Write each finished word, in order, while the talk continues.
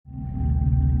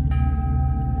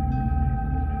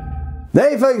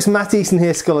Hey folks, Matt Easton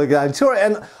here, Schola Gladiatoria,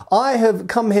 and I have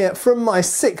come here from my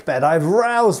sickbed. I've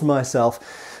roused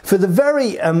myself for the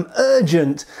very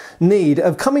urgent need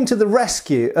of coming to the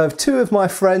rescue of two of my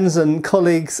friends and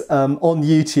colleagues on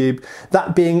YouTube,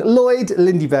 that being Lloyd,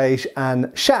 Lindybeige,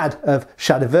 and Shad of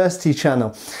Shadiversity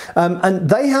channel. And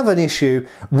they have an issue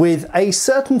with a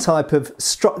certain type of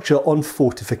structure on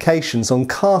fortifications, on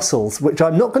castles, which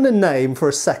I'm not going to name for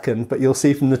a second, but you'll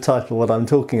see from the title what I'm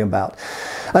talking about.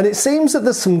 And it seems that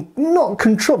there's some, not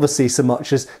controversy so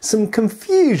much as some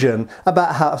confusion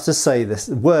about how to say this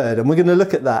word, and we're going to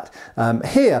look at that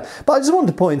here. But I just wanted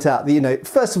to point out that, you know,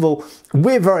 first of all,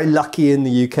 we're very lucky in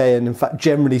the UK, and in fact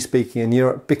generally speaking in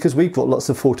Europe, because we've got lots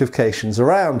of fortifications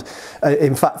around.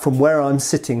 In fact, from where I'm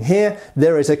sitting here,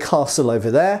 there is a castle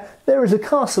over there, there is a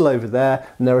castle over there,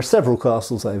 and there are several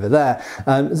castles over there.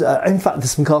 In fact,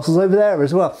 there's some castles over there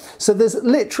as well. So there's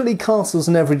literally castles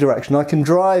in every direction. I can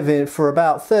drive in for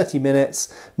about 30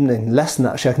 minutes, less than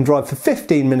that actually. I can drive for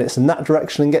 15 minutes in that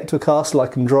direction and get to a castle. I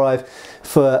can drive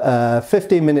for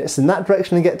 15 minutes in that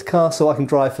direction and get to castle. I can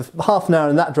drive for half an hour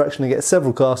in that direction and get to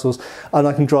several castles, and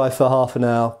I can drive for half an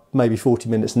hour, maybe 40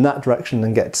 minutes in that direction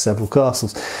and get to several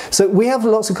castles. So we have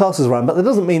lots of castles around, but that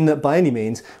doesn't mean that by any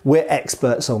means we're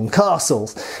experts on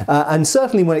castles. And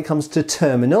certainly when it comes to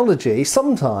terminology,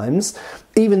 sometimes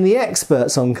even the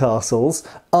experts on castles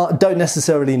don't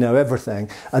necessarily know everything.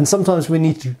 And sometimes we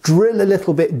need to drill a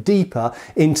little bit deeper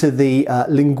into the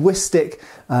linguistic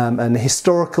and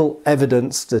historical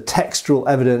evidence, the textual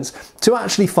evidence, to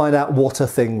actually find out what a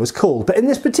thing was called. But in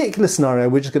this particular scenario,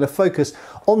 we're just going to focus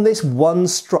on this one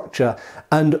structure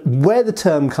and where the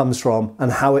term comes from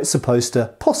and how it's supposed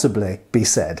to possibly be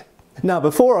said. Now,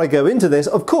 before I go into this,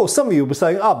 of course, some of you will be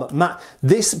saying, but Matt,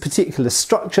 this particular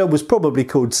structure was probably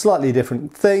called slightly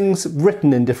different things,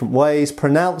 written in different ways,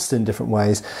 pronounced in different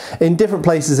ways, in different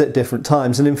places at different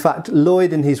times. And in fact,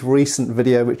 Lloyd, in his recent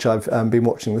video, which I've been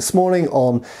watching this morning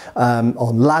on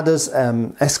ladders,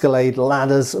 escalade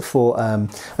ladders for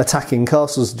attacking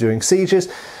castles during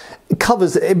sieges,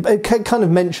 covers it, kind of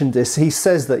mentioned this. He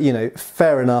says that, you know,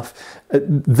 fair enough,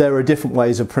 there are different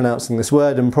ways of pronouncing this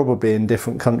word, and probably in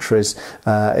different countries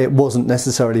it wasn't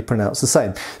necessarily pronounced the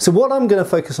same. So what I'm going to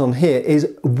focus on here is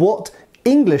what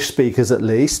English speakers, at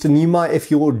least, and you might, if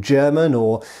you're German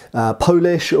or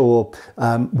Polish or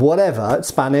whatever,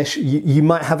 Spanish, you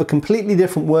might have a completely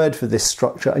different word for this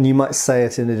structure and you might say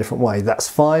it in a different way. That's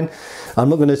fine. I'm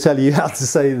not going to tell you how to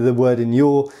say the word in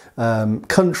your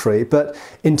country, but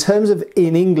in terms of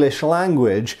in English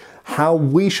language, how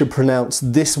we should pronounce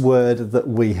this word that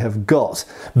we have got,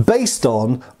 based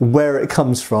on where it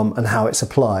comes from and how it's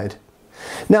applied.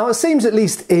 Now, it seems, at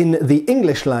least in the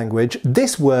English language,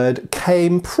 this word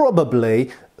came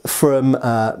probably from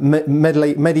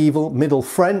Middle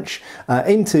French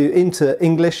into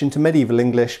English, into medieval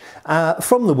English,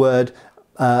 from the word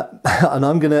and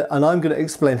I'm gonna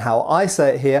explain how I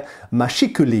say it here,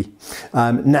 machiculi.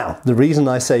 Now, the reason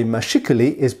I say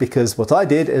machiculi is because what I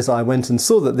did is I went and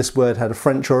saw that this word had a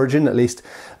French origin, at least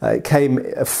it came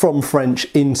from French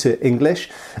into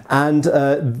English, and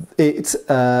it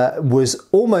was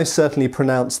almost certainly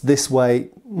pronounced this way,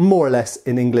 more or less,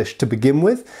 in English to begin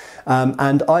with.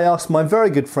 And I asked my very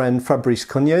good friend Fabrice,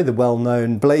 the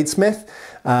well-known Bladesmith,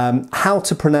 how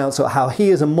to pronounce, or how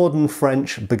he, as a modern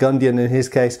French, Burgundian in his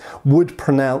case, would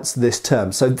pronounce this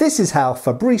term. So this is how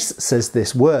Fabrice says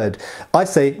this word. I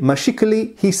say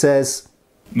machiculi, he says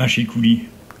machiculi,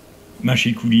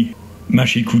 machiculi,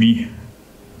 machiculi,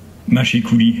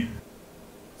 machiculi.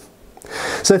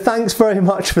 So thanks very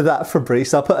much for that,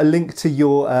 Fabrice. I'll put a link to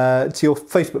your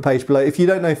Facebook page below. If you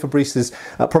don't know Fabrice's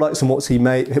products and what he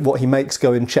makes,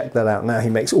 go and check that out now. He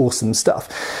makes awesome stuff.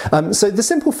 So the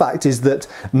simple fact is that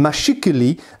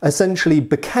machiculi essentially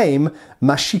became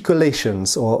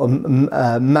Machicolations, or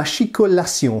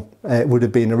Machicolation it would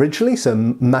have been originally. So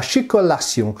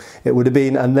Machicolation it would have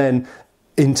been, and then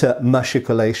into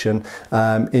machicolation,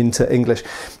 into English.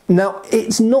 Now,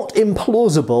 it's not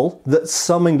implausible that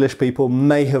some English people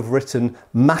may have written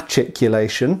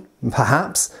machicolation,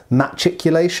 perhaps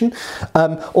machicolation,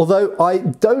 although I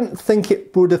don't think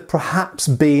it would have perhaps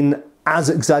been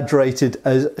as exaggerated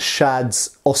as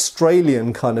Shad's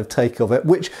Australian kind of take of it,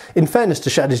 which, in fairness to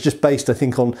Shad, is just based, I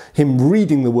think, on him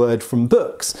reading the word from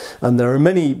books. And there are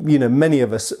many, many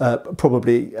of us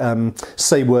probably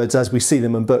say words as we see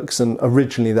them in books, and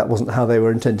originally that wasn't how they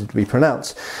were intended to be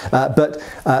pronounced. But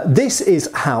this is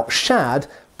how Shad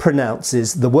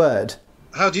pronounces the word.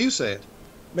 How do you say it?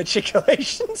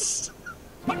 Machicolations.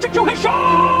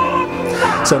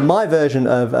 So my version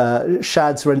of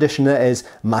Shad's rendition there is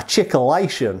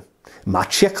machicolation.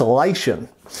 machicolation.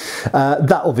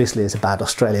 That obviously is a bad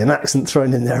Australian accent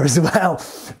thrown in there as well,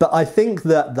 but I think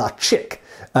that the chick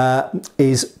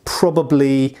is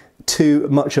probably too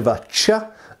much of a ch,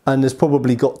 and has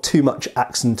probably got too much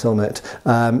accent on it.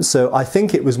 So I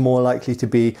think it was more likely to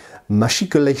be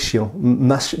machicolation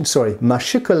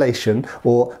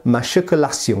or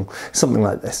machicolation, something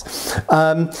like this.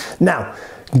 Now,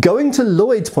 going to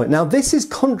Lloyd's point. Now, this is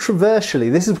controversially,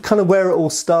 this is kind of where it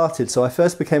all started. So I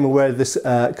first became aware of this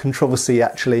controversy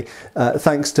actually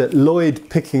thanks to Lloyd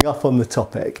picking up on the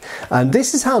topic. And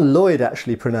this is how Lloyd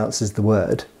actually pronounces the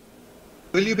word.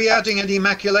 Will you be adding any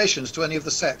maculations to any of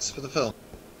the sets for the film?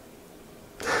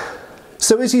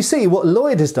 So as you see, what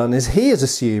Lloyd has done is he has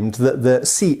assumed that the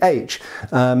CH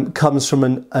comes from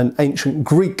an ancient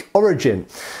Greek origin,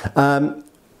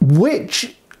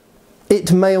 which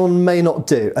it may or may not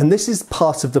do, and this is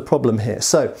part of the problem here.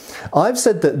 So I've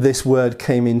said that this word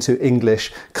came into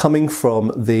English coming from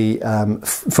the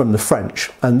French,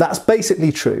 and that's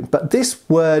basically true, but this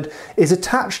word is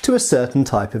attached to a certain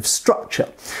type of structure,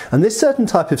 and this certain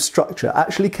type of structure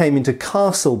actually came into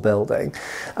castle building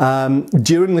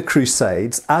during the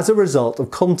Crusades as a result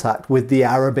of contact with the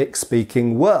Arabic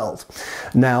speaking world.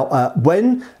 Now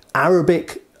when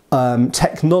Arabic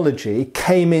technology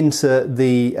came into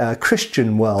the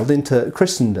Christian world, into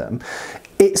Christendom,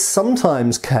 it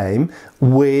sometimes came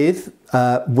with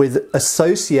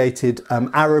associated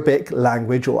Arabic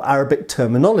language or Arabic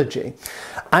terminology.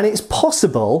 And it's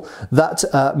possible that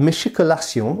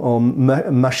Machicolation or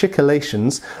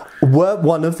Machicolations were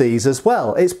one of these as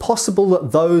well. It's possible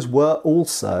that those were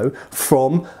also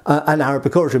from an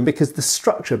Arabic origin because the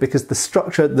structure,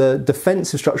 the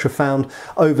defensive structure found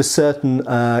over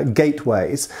certain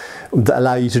gateways that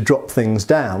allow you to drop things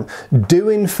down, do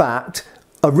in fact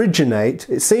originate,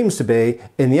 it seems to be,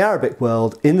 in the Arabic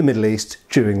world in the Middle East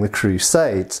during the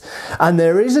Crusades. And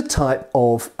there is a type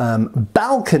of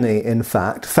balcony, in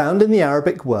fact, found in the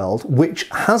Arabic world which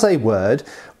has a word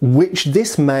which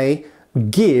this may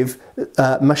give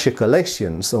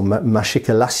machicolations or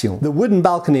machicolation. The wooden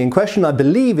balcony in question, I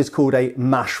believe, is called a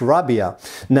mashrabia.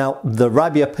 Now, the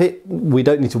rabia pit we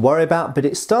don't need to worry about, but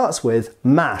it starts with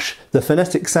mash. The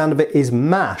phonetic sound of it is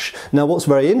mash. Now, what's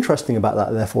very interesting about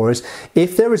that, therefore, is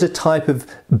if there is a type of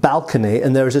balcony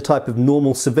and there is a type of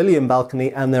normal civilian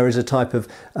balcony and there is a type of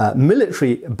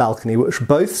military balcony, which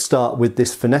both start with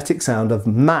this phonetic sound of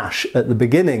mash at the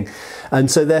beginning.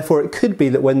 And so, therefore, it could be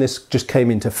that when this just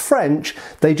came into French,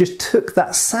 they just took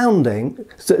that sound,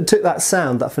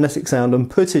 that phonetic sound,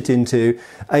 and put it into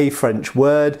a French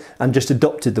word and just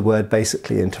adopted the word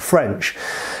basically into French.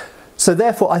 So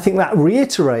therefore I think that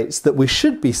reiterates that we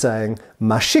should be saying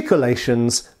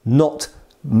machicolations, not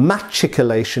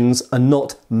machicolations, and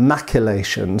not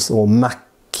maculations, or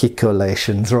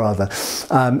machicolations rather.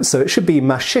 So it should be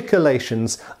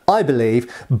machicolations, I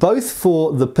believe, both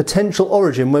for the potential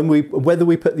origin, whether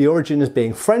we put the origin as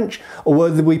being French or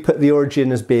whether we put the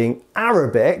origin as being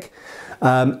Arabic.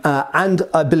 And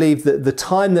I believe that the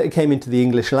time that it came into the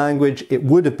English language, it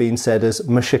would have been said as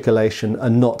machicolation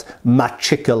and not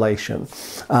machicolation,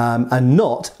 and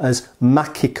not as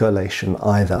machicolation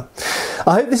either.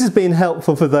 I hope this has been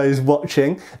helpful for those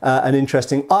watching and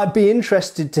interesting. I'd be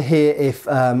interested to hear if,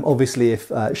 obviously,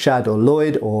 if Shad or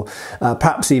Lloyd or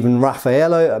perhaps even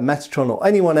Raffaello at Metatron or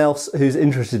anyone else who's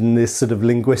interested in this sort of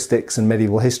linguistics and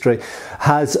medieval history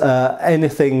has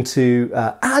anything to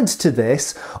add to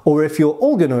this, or if you're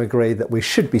all going to agree that we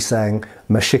should be saying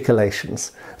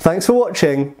machicolations. Thanks for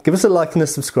watching. Give us a like and a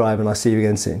subscribe, and I'll see you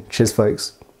again soon. Cheers,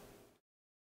 folks.